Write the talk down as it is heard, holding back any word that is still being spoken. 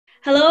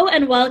Hello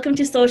and welcome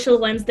to Social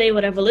Wednesday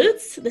with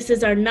Evolutz. This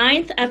is our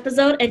 9th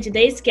episode and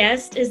today's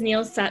guest is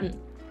Neil Sutton.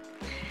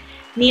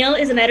 Neil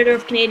is an editor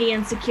of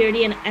Canadian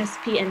Security and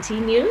SP&T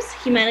News.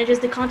 He manages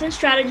the content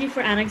strategy for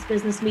Annex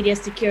Business Media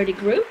Security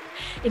Group,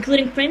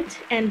 including print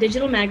and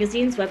digital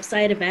magazines,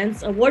 website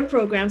events, award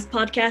programs,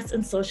 podcasts,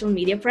 and social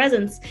media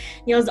presence.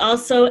 Neil is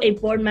also a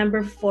board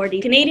member for the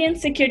Canadian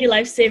Security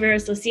Lifesaver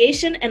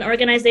Association, an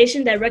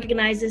organization that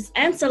recognizes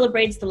and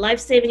celebrates the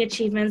life-saving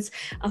achievements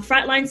of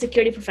frontline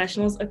security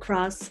professionals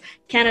across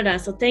Canada.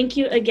 So thank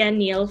you again,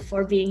 Neil,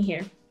 for being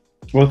here.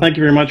 Well, thank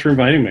you very much for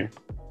inviting me.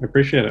 I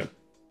appreciate it.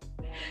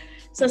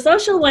 So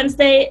Social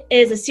Wednesday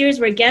is a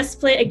series where guests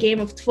play a game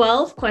of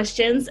 12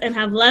 questions and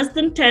have less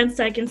than 10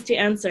 seconds to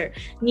answer.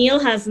 Neil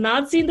has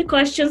not seen the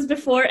questions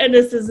before and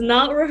this is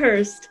not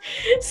rehearsed.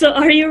 So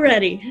are you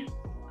ready?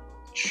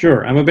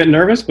 Sure. I'm a bit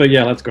nervous, but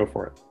yeah, let's go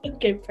for it.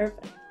 Okay,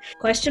 perfect.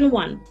 Question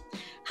 1.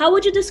 How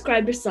would you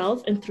describe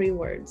yourself in 3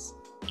 words?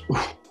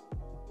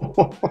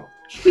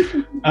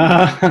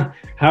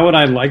 How would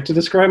I like to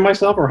describe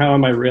myself, or how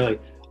am I really?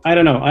 I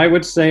don't know. I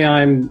would say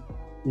I'm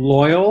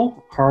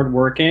loyal,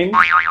 hardworking,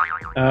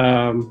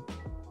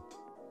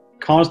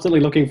 constantly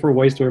looking for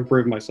ways to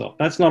improve myself.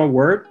 That's not a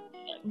word.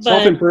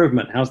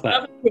 Self-improvement. How's that?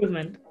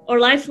 Self-improvement or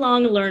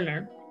lifelong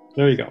learner.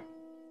 There you go.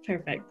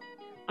 Perfect.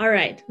 All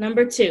right.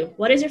 Number 2.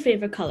 What is your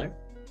favorite color?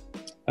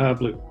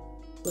 Blue.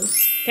 Blue.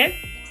 Okay.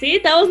 See,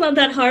 that was not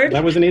that hard.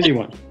 That was an easy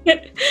one.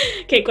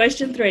 Okay.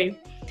 Question 3.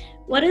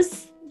 What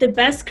is the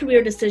best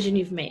career decision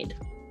you've made?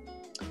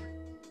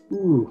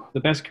 Ooh, the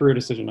best career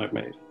decision I've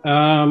made.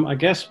 I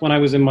guess when I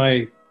was in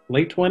my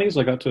late 20s,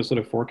 I got to a sort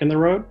of fork in the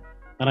road,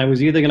 and I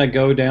was either going to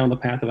go down the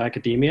path of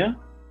academia,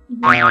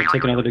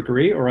 take another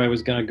degree, or I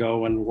was going to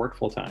go and work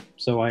full time.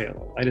 So I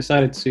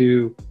decided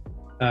to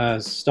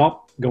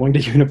stop going to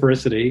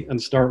university and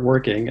start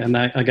working, and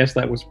I guess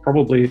that was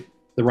probably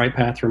the right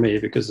path for me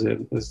because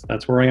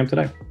that's where I am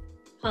today.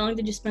 How long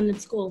did you spend in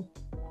school?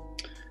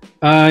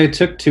 I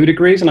took 2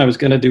 degrees, and I was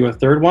going to do a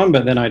third one,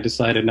 but then I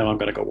decided, no, I'm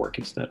going to go work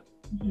instead.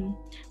 Mm-hmm.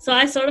 So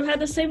I sort of had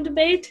the same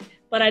debate,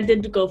 but I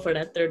did go for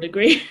that 3rd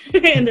degree.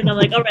 And then I'm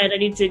like, all right, I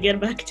need to get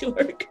back to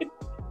work.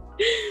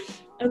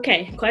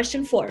 Okay,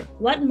 question 4.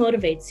 What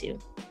motivates you?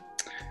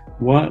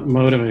 What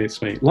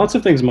motivates me? Lots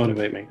of things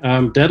motivate me.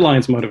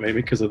 Deadlines motivate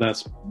me because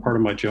that's part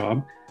of my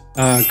job.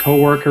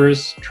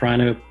 Coworkers, trying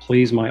to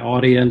please my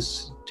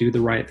audience, do the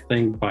right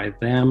thing by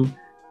them.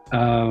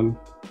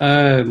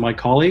 My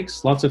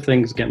colleagues, lots of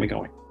things get me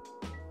going.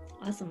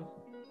 Awesome.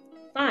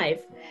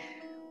 5.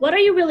 What are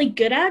you really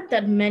good at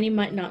that many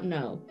might not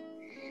know?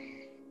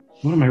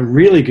 What am I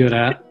really good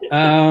at?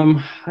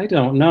 I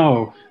don't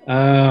know.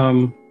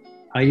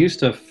 I used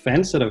to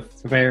fence at a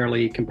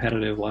fairly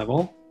competitive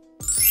level.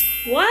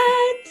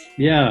 What?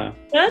 Yeah.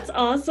 That's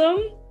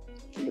awesome.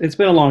 It's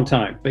been a long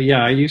time, but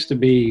yeah, I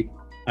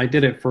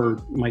did it for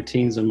my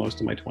teens and most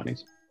of my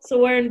 20s. So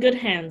we're in good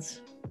hands.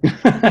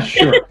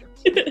 Sure.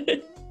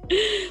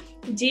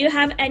 Do you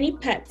have any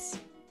pets?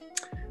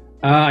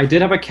 I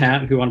did have a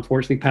cat who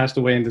unfortunately passed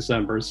away in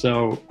December.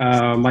 So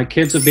my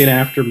kids have been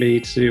after me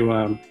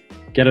to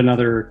get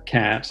another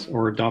cat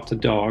or adopt a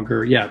dog,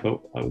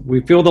 but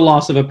we feel the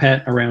loss of a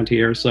pet around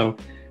here. So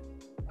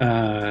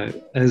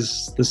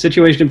as the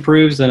situation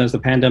improves and as the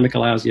pandemic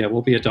allows,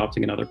 we'll be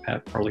adopting another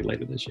pet probably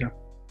later this year.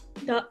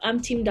 I'm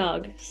team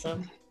dog,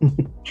 so.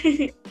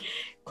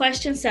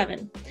 Question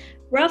 7.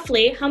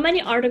 Roughly, how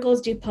many articles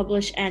do you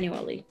publish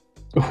annually?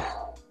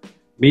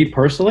 Me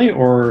personally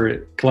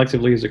or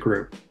collectively as a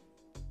group?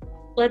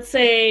 Let's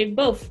say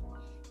both.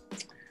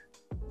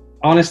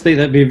 Honestly,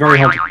 that'd be very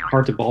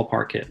hard to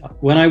ballpark it.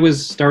 When I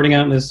was starting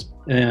out in this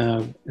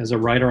as a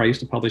writer, I used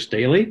to publish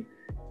daily.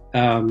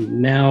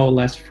 Now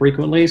less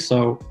frequently,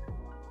 so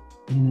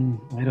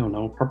I don't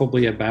know,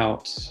 probably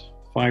about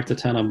 5 to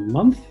 10 a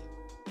month.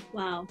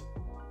 Wow.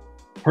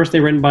 Personally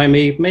written by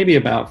me, maybe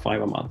about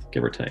 5 a month,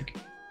 give or take.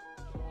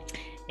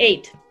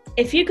 8.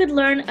 If you could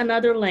learn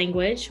another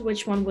language,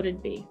 which one would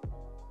it be?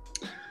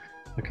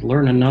 I could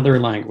learn another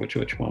language,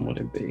 which one would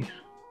it be?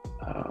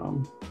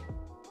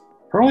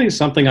 Probably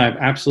something I have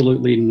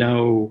absolutely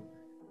no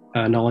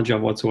knowledge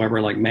of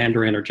whatsoever, like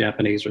Mandarin or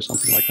Japanese or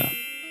something like that.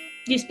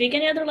 Do you speak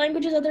any other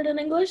languages other than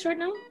English right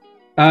now?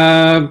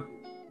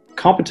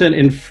 Competent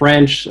in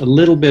French, a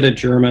little bit of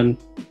German,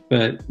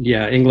 but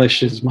yeah,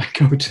 English is my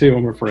go-to,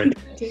 I'm afraid.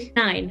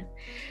 9.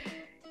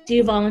 Do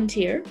you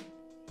volunteer?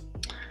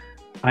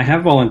 I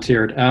have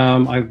volunteered.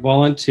 I've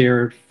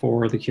volunteered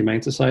for the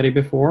Humane Society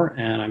before,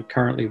 and I'm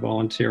currently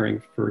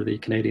volunteering for the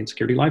Canadian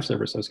Security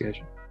Lifesaver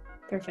Association.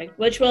 Perfect,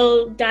 which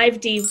we'll dive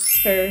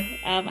deeper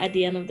at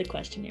the end of the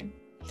questionnaire.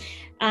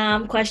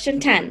 Question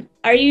 10.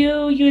 Are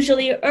you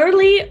usually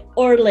early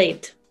or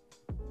late?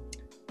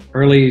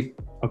 Early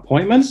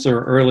appointments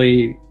or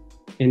early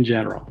in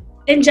general?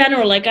 In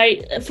general, like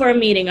for a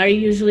meeting, are you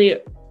usually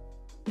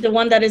the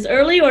one that is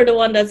early or the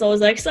one that's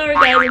always like, sorry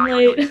guys, I'm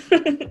late?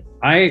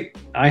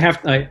 I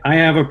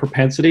have a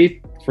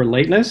propensity for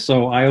lateness,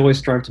 so I always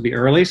strive to be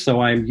early,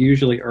 so I'm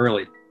usually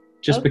early,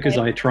 just because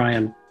I try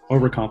and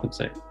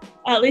overcompensate.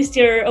 At least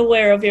you're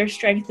aware of your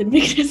strengths and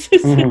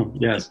weaknesses.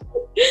 Yes.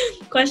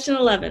 Question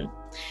 11.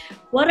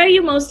 What are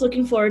you most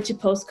looking forward to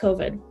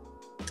post-COVID?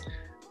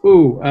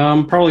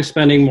 Probably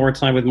spending more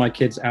time with my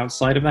kids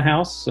outside of the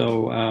house.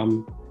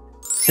 So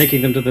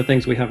taking them to the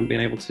things we haven't been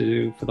able to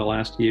do for the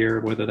last year,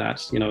 whether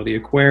that's, the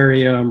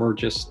aquarium or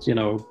just,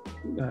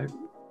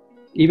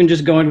 even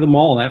just going to the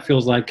mall. That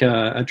feels like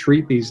a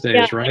treat these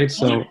days, right?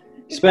 So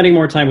spending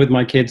more time with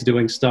my kids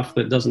doing stuff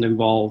that doesn't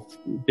involve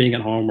being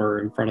at home or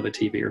in front of the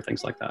TV or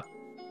things like that.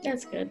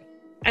 That's good.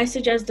 I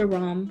suggest the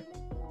ROM.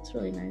 It's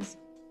really nice.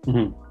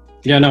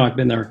 Yeah, no, I've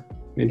been there.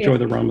 Enjoy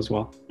the ROM as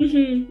well.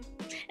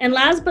 And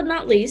last but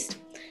not least,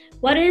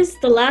 what is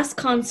the last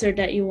concert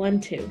that you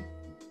went to?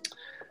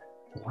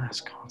 The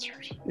last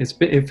concert.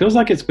 It feels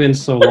like it's been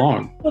so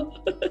long.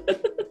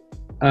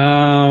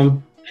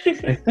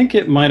 I think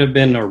it might have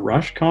been a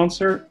Rush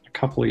concert a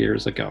couple of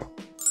years ago.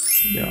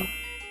 Yeah.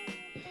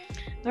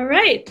 All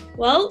right.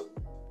 Well,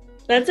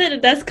 that's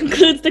it. That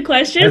concludes the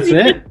questions.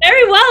 That's it? Did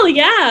very well,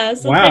 yeah.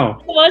 So wow.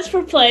 Thank you so much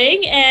for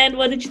playing. And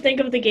what did you think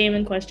of the game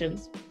and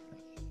questions?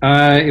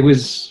 It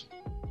was...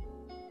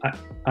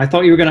 I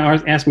thought you were going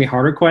to ask me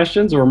harder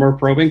questions or more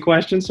probing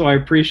questions, so I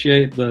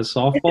appreciate the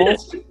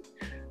softballs.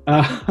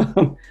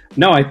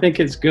 No, I think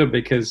it's good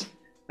because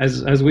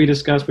as we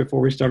discussed before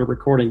we started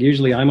recording,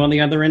 usually I'm on the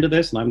other end of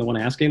this and I'm the one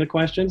asking the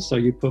questions, so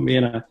you put me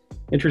in an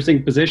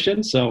interesting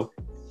position. So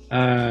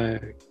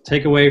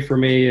takeaway for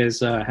me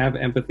is have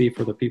empathy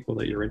for the people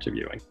that you're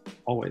interviewing,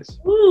 always.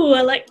 Ooh,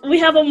 we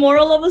have a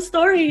moral of a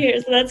story here,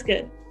 so that's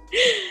good.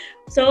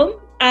 So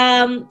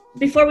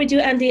before we do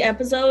end the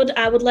episode,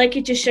 I would like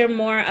you to share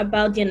more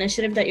about the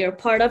initiative that you're a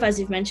part of, as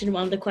you've mentioned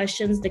one of the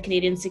questions, the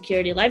Canadian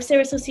Security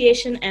Lifesaver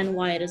Association, and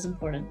why it is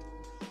important.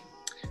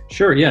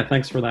 Sure, yeah,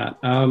 thanks for that.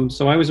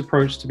 So I was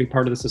approached to be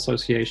part of this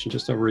association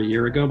just over a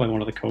year ago by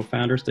one of the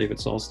co-founders, David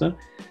Solston.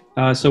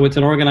 So it's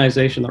an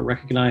organization that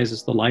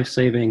recognizes the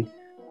life-saving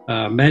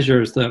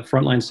measures that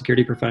frontline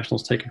security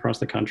professionals take across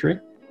the country,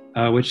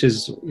 which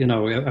is,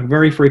 a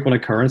very frequent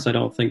occurrence. I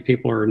don't think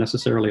people are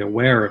necessarily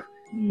aware of,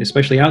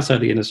 especially outside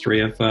the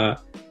industry, of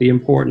the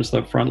importance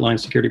that frontline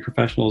security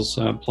professionals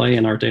play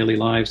in our daily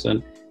lives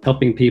and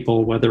helping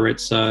people, whether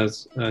it's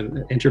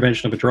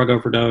intervention of a drug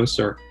overdose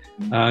or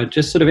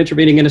just sort of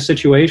intervening in a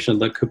situation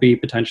that could be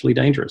potentially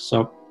dangerous.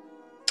 So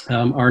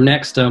our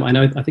next,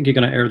 I think you're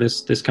going to air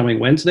this coming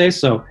Wednesday.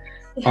 So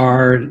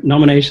our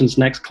nominations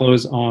next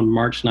close on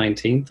March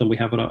 19th, and we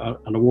have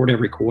an award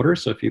every quarter.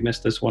 So if you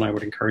missed this one, I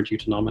would encourage you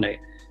to nominate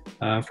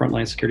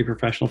frontline security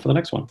professional for the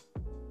next one.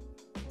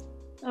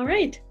 All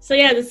right. So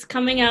yeah, this is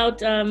coming out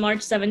March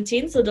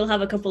 17th, so they'll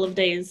have a couple of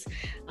days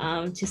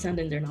to send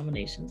in their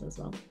nominations as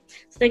well.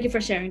 So thank you for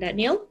sharing that,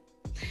 Neil.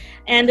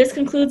 And this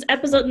concludes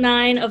episode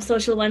 9 of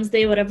Social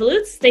Wednesday with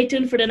Evolutz. Stay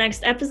tuned for the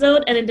next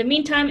episode. And in the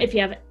meantime, if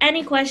you have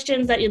any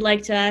questions that you'd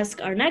like to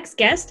ask our next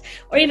guest,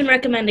 or even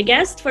recommend a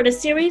guest for the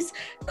series,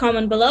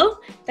 comment below.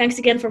 Thanks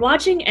again for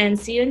watching, and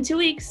see you in 2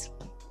 weeks.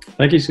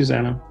 Thank you,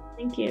 Susanna.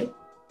 Thank you.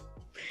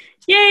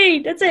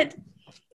 Yay, that's it.